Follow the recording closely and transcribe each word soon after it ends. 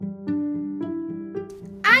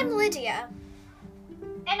Lydia.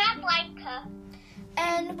 And I'm Blanca.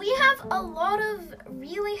 And we have a lot of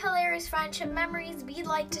really hilarious friendship memories we'd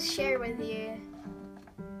like to share with you.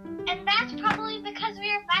 And that's probably because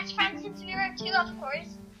we were best friends since we were 2, of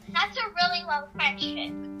course. That's a really long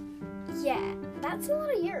friendship. Yeah, that's a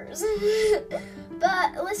lot of years.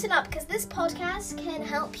 But listen up, because this podcast can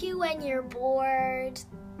help you when you're bored,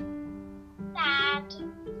 Sad.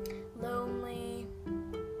 lonely.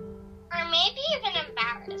 Or maybe even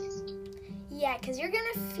embarrassed. Yeah, because you're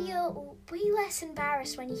going to feel way less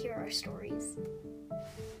embarrassed when you hear our stories.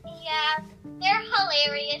 Yeah, they're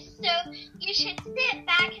hilarious, so you should sit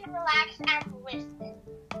back and relax and listen.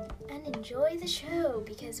 And enjoy the show,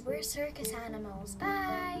 because we're circus animals.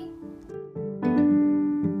 Bye!